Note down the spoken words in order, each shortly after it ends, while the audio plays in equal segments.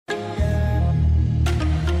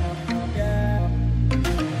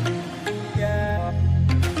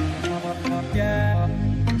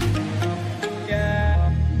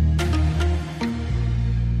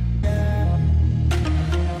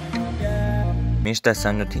Մինչ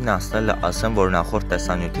տեսանյութին ասելը ասեմ, որ նախորդ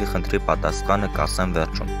տեսանյութի խնդրի պատասխանը կասեմ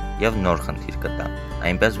վերջում և նոր խնդիր կտամ,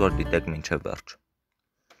 այնպես որ դիտեք մինչև վերջ։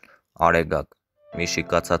 Արեգակ, մի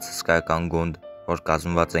շիկացած հսկայական գունդ, որ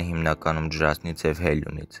կազմված է հիմնականում ջրածնից և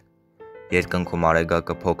հելիումից։ Երկնքում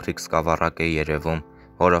արեգակը փոքրիկ սկավառակ է երևում,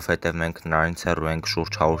 որովհետև մենք նրանից հեռու ենք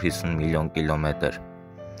շուրջ 150 միլիոն կիլոմետր։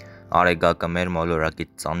 Արեգակը մեր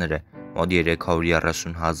մոլորակից ծանր է մոտ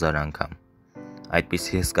 330,000 անգամ։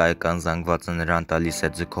 Այդպիսի հսկայական զանգվածը նրան տալիս է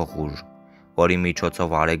ձգող ուժ, որի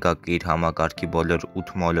միջոցով արեգակը իր համակարգի բոլոր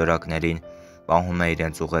 8 մոլորակներին պահում է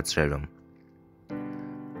իրենց ուղեծրերում։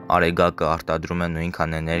 Արեգակը արտադրում է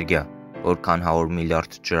նույնքան էներգիա, որքան 100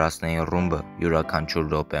 միլիարդ ջրածնային ռումբը յուրաքանչյուր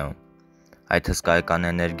րոպեում։ Այդ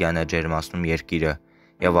հսկայական էներգիան է ջերմացնում երկիրը,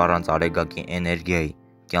 և առանց արեգակի էներգիայի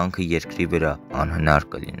կյանքը երկրի վրա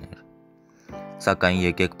անհնար կլիներ։ Սակայն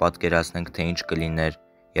եկեք պատկերացնենք, թե ինչ կլիներ,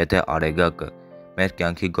 եթե արեգակը, մեր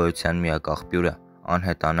կյանքի գոյության միակ աղբյուրը,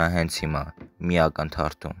 անհետանա հենց հիմա, մի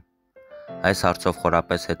ակնթարթում։ Այս հարցով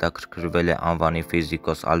խորապես հետաքրքրվել է անվանի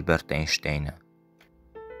ֆիզիկոս Ալբերտ Էյնշտեյնը։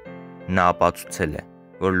 Նա ապացուցել է,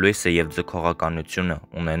 որ լույսը և ձգողականությունը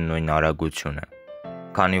ունեն նույն արագությունը։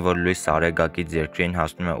 Քանի որ լույսը արեգակից երկրին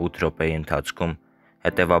հասնում է 8 րոպեի ընթացքում,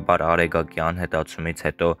 հետևաբար արեգակի անհետացումից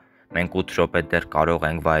հետո մենք 8 րոպե դեռ կարող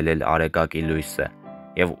ենք վայելել արեգակի լույսը,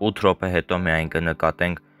 և 8 րոպե հետո միայն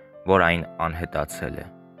կնկատենք, որ այն անհետացել է։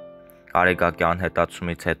 Արեգակի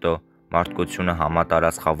անհետացումից հետո մարդկությունը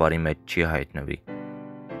համատարած խավարի մեջ չի հայտնվի,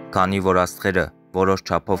 քանի որ աստղերը որոշ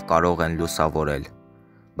չափով կարող են լուսավորել,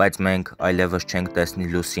 բայց մենք այլևս չենք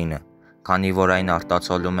տեսնի լուսինը, քանի որ այն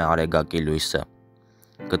արտացոլում է արեգակի լույսը։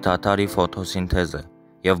 Կդադարի ֆոտոսինթեզը,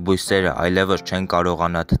 և բույսերը այլևս չեն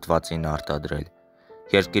կարողանա թթվածին արտադրել։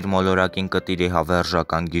 Երկիր մոլորակին կտիրի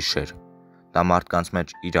հավերժական գիշեր, դա մարդկանց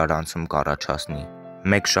մեջ իրարանցում կառաջացնի։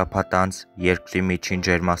 Մեկ շաբաթ անց երկրի միջին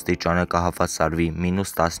ջերմաստիճանը կհավասարվի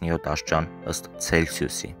 -17 աստիճան ըստ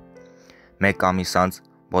Ցելսիուսի։ Մեկ ամիս անց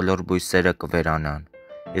բոլոր բույսերը կվերանան,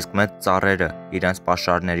 իսկ մեծ ծառերը իրենց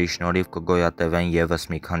պաշարների շնորհիվ կգոյատևեն ևս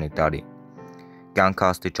մի քանի տարի։ Կյանքը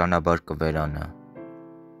աստիճանաբար կվերանա։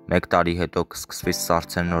 Մեկ տարի հետո կսկսվի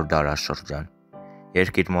սառցենոր դարաշրջան։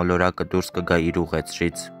 Երկիր մոլորակը դուրս կգա իր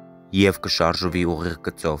ուղեծրից և կշարժվի ուղիղ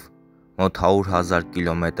գծով, մոտ 100,000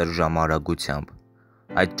 կմ/ժ արագությամբ։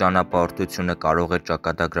 Այդ ճանապարհորդությունը կարող է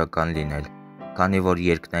ճակատագրական լինել, քանի որ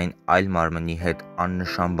երկնային այլ մարմնի հետ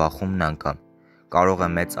աննշան բախումն անգամ կարող է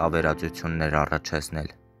մեծ ավերածություններ առաջացնել։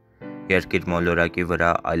 Երկիր մոլորակի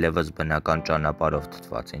վրա այլևս բնական ճանապարհով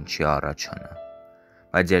թթվածին չի առաջանա,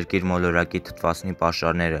 բայց երկիր մոլորակի թթվածնի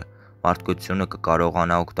պաշարները մարդկությունը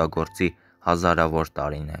կկարողանա օգտագործի հազարավոր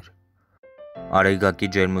տարիներ։ Արեգակի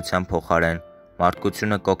ջերմության փոխարեն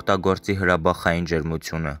մարդկությունը կօգտագործի հրաբախային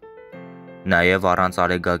ջերմությունը։ Նաև առանց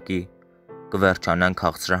արեգակի կվերջանան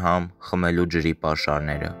քաղցրահամ խմելու ջրի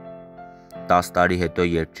պաշարները։ 10 տարի հետո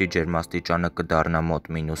երկրի ջերմաստիճանը կդառնա մոտ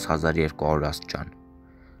 -1200 աստիճան։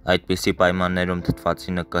 Այդպիսի պայմաններում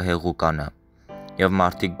թթվածինը կհեղուկանա, և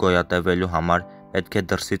մարդիկ գոյատևելու համար պետք է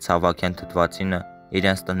դրսից հավաքեն թթվածինը,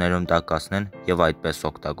 իրենց տներում տաքացնեն և այդպես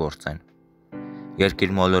օգտագործեն։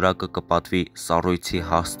 Երկիր մոլորակը կպատվի սառույցի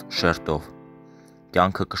հաստ շերտով։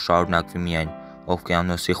 Կյանքը կշարունակվի միայն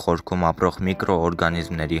օվկիանոսի խորքում ապրող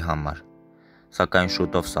միկրոօրգանիզմների համար, սակայն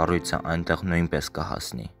շուտով սառույցը այնտեղ նույնպես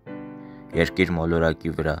կհասնի։ Երկիր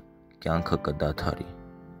մոլորակի վրա կյանքը կդադարի։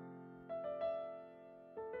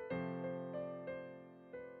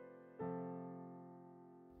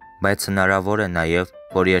 Բայց հնարավոր է նաև,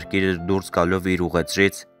 որ երկիրը դուրս գալով իր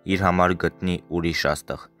ուղեծրից իր համար գտնի ուրիշ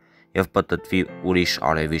աստղ և պտտվի ուրիշ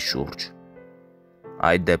արևի շուրջ։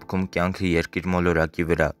 Այդ դեպքում կյանքը երկիր մոլորակի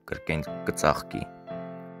վրա կրկին կծաղկի։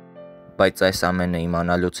 Բայց այս ամենը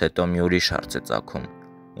իմանալուց հետո մի ուրիշ հարց է ծագում.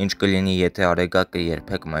 ինչ կլինի, եթե արեգակը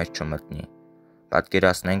երբեք մայր չմտնի։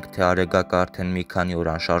 Պատկերացնենք, թե արեգակը արդեն մի քանի օր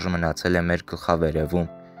անշարժ մնացել է մեր գլխավերևում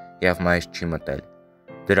և մայր չի մտել։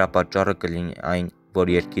 Դրա պատճառը կլինի այն,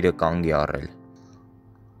 որ երկիրը կանգ է առել։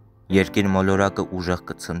 Երկիր մոլորակը ուժեղ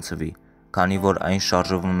կցնցվի, քանի որ այն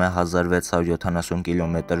շարժվում է 1670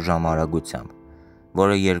 կմ/ժ արագությամբ,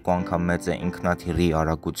 որը 2 անգամ մեծ է ինքնաթիռի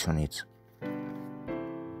արագությունից։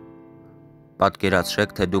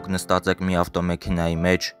 Պատկերացրեք, թե դուք նստած եք մի ավտոմեքենայի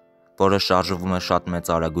մեջ, որը շարժվում է շատ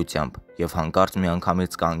մեծ արագությամբ և հանկարծ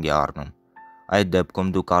միանգամից կանգ է առնում։ Այդ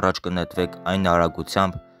դեպքում դուք առաջ կնետվեք այն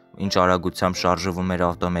արագությամբ, ինչ արագությամբ շարժվում էր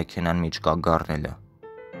ավտոմեքենան միջկա գառնելը։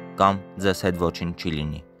 Կամ ձեզ հետ ոչինչ չի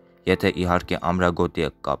լինի, եթե իհարկե ամրագոտի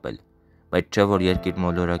եք կապել, բայց չէ՞ որ երկիր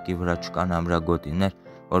մոլորակի վրա չկան ամրագոտիներ,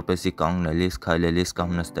 որպեսզի կանգնելիս, քայլելիս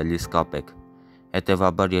կամ նստելիս կապեք։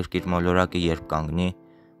 Հետևաբար երկիր մոլորակը երբ կանգնի,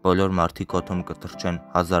 բոլոր մարդիկ օդում կթռչեն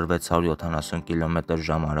 1670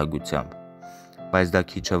 կմ/ժ արագությամբ։ բայց դա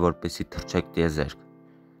քիչ է, որպեսզի թռչեք տիեզերք։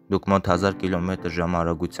 Դուք մոտ 1000 կմ/ժ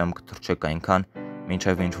արագությամբ կթռչեք այնքան,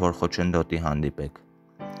 մինչև ինչ-որ խոչընդոտի հանդիպեք։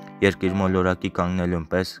 Երկիր մոլորակի կանգնելուն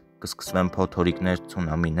պես կսկսվեն փոթորիկներ,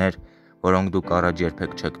 ցունամիներ, որոնք դուք առաջ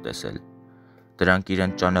երբեք չեք տեսել։ Դրանք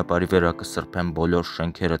իրենց ճանապարհի վրա կսրբեն բոլոր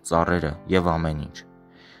շենքերը, ծառերը եւ ամեն ինչ։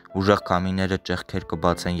 Ուժեղ քամիները ճեղքեր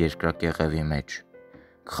կբացեն երկրակեղևի մեջ։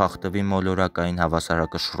 Կխախտվի մոլորակային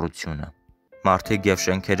հավասարակշռությունը։ Մարդիկ եւ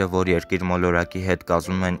շենքերը, որ երկիր մոլորակի հետ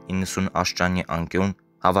կազմում են 90 աշճանի անկյուն,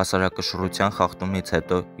 հավասարակշռության խախտումից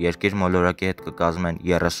հետո երկիր մոլորակի հետ կկազմեն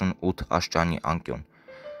 38 աշճանի անկյուն,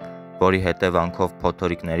 որի հետևանքով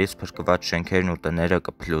փոթորիկներից փրկված շենքերն ու տները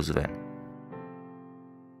կփլուզվեն։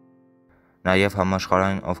 Նաև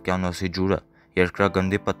համաշխարհային օվկիանոսի ջուրը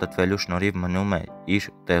երկրագնդի պտտվելու շնորհիվ մնում է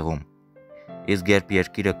իր տեղում։ Իսկ երբ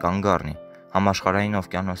երկիրը կանգ առնի, համաշխարհային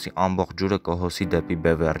օվկիանոսի ամբողջ ջուրը կհոսի դեպի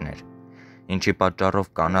բևեռներ, ինչի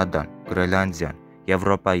պատճառով Կանադան, Գրենլանդիան,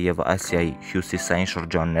 Եվրոպայի եւ Ասիայի հյուսիսային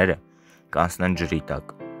շրջանները կանցնեն ջրի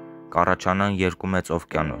տակ։ Կառաջանան երկու մեծ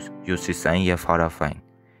օվկիանոս՝ հյուսիսային եւ հարավային,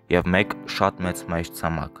 եւ մեկ շատ մեծ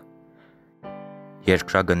մայրցամաք։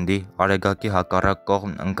 Երկրագնդի արեգակի հակառակ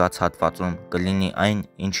կողմն ընկած հատվածում կլինի այն,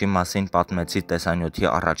 ինչի մասին պատմեցի տեսանյութի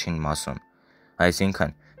առաջին մասում,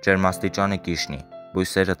 այսինքն ջերմաստիճանը կիշնի,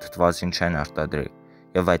 բույսերը թթվազին չեն արտադրի,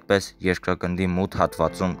 եւ այդպես երկրագնդի մութ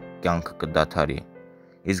հատվածում կյանքը կդադարի,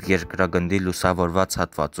 իսկ երկրագնդի լուսավորված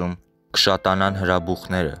հատվածում կշատանան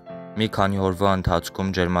հրաբուխները։ Մի քանի օրվա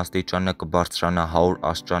ընթացքում ջերմաստիճանը կբարձրանա 100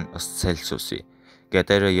 աստիճան ըստ Ցելսիուսի,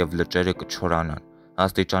 գետերը եւ լճերը կչորանան,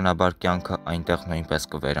 աստիճանաբար կյանքը այնտեղ նույնպես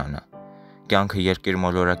կվերանա։ Կյանքը երկիր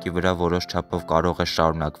մոլորակի վրա որոշ չափով կարող է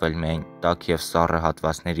շարունակվել միայն տաք եւ սառը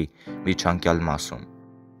հատվածների միջանկյալ մասում։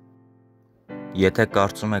 Եթե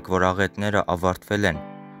կարծում եք, որ աղետները ավարտվել են,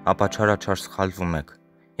 ապա չարաչար սխալվում եք։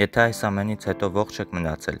 Եթե այս ամենից հետո ողջ եք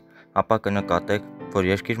մնացել, ապա կնկատեք, որ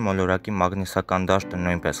երկիր մոլորակի մագնիսական դաշտը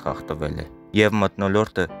նույնպես խախտվել է եւ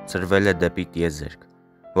մթնոլորտը ծրվել է դեպի տիեզերք,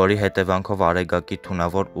 որի հետևանքով արեգակի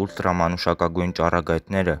թունավոր ուլտրամանուշակագույն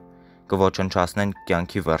ճառագայթները կոչնչացնեն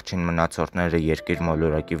կյանքի վերջին մնացորդները երկիր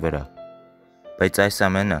մոլորակի վրա։ Բայց այս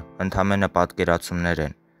ամենը ընդամենը պատկերացումներ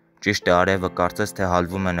են։ Ճիշտ է, արևը կարծես թե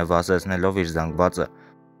հալվում է նվազեցնելով իր զանգվածը,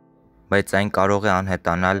 բայց այն կարող է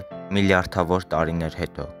անհետանալ միլիարդավոր տարիներ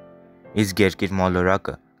հետո։ Իսկ երկիր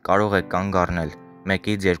մոլորակը կարող է կանգ առնել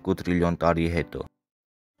 1-ից 2 տրիլիոն տարի հետո։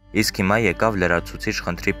 Իսկ հիմա եկավ լրացուցիչ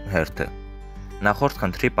խնդրի հերթը։ Նախորդ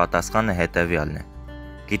խնդրի պատասխանը հետևյալն է։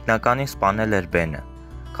 Գիտնականին սպանել էր բենը,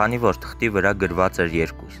 քանի որ թղթի վրա գրված էր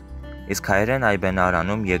 2, իսկ հայերեն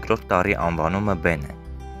այբենարանում երկրորդ տառի անվանումը բեն է։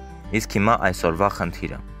 Իսկ հիմա այսօրվա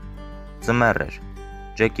խնդիրը։ Ձմեռ էր։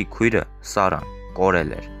 Ջեկի քույրը Սարան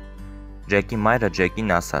կորել էր։ Ջեկի մայրը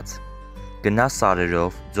Ջեկին ասաց. գնա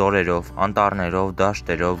սարերով, ձորերով, անտառներով,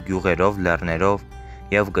 դաշտերով, գյուղերով, լեռներով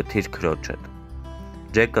եւ գթիր քրոջդ։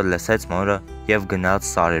 Ջեկը լսեց մորը եւ գնաց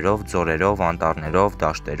սարերով, ձորերով, անտառներով,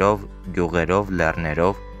 դաշտերով, գյուղերով,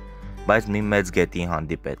 լեռներով, բայց մի մեծ գետի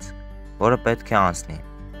հանդիպեց, որը պետք է անցնի։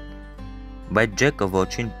 Բայց Ջեկը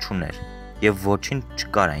ոչինչ չուներ եւ ոչինչ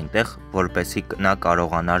չկար այնտեղ, որպեսզի նա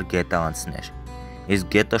կարողանար գետը անցներ։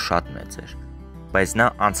 Իսկ գետը շատ մեծ էր, բայց նա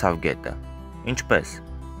անցավ գետը։ Ինչպես։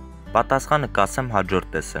 Պատասխանը կասեմ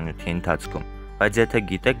հաջորդ տեսանյութի ընթացքում, բայց եթե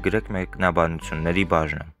գիտեք, գրեք մեկնաբանությունների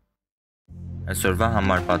բաժնում։ Այսօրվա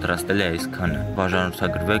համար պատրաստել է այսքանը,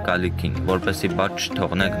 բաժանորդագրվեք ալիքին, որպեսզի բաց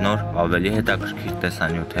չթողնեք նոր, ավելի հետաքրքիր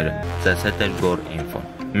տեսանյութերը։ Ձեզ հետ է Gor-Info։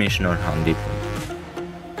 Մինչ նոր հանդիպում։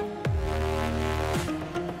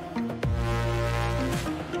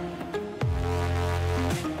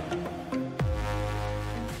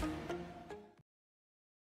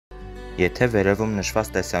 Եթե վերևում նշված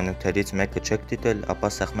տեսանյութերից մեկը չեք դիտել, ապա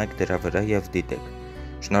սեղմեք դրա վրա եւ դիտեք։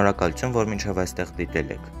 Շնորհակալություն, որ մինչև այստեղ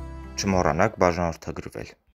դիտել եք։ Չմոռանաք բաժանորդագրվել։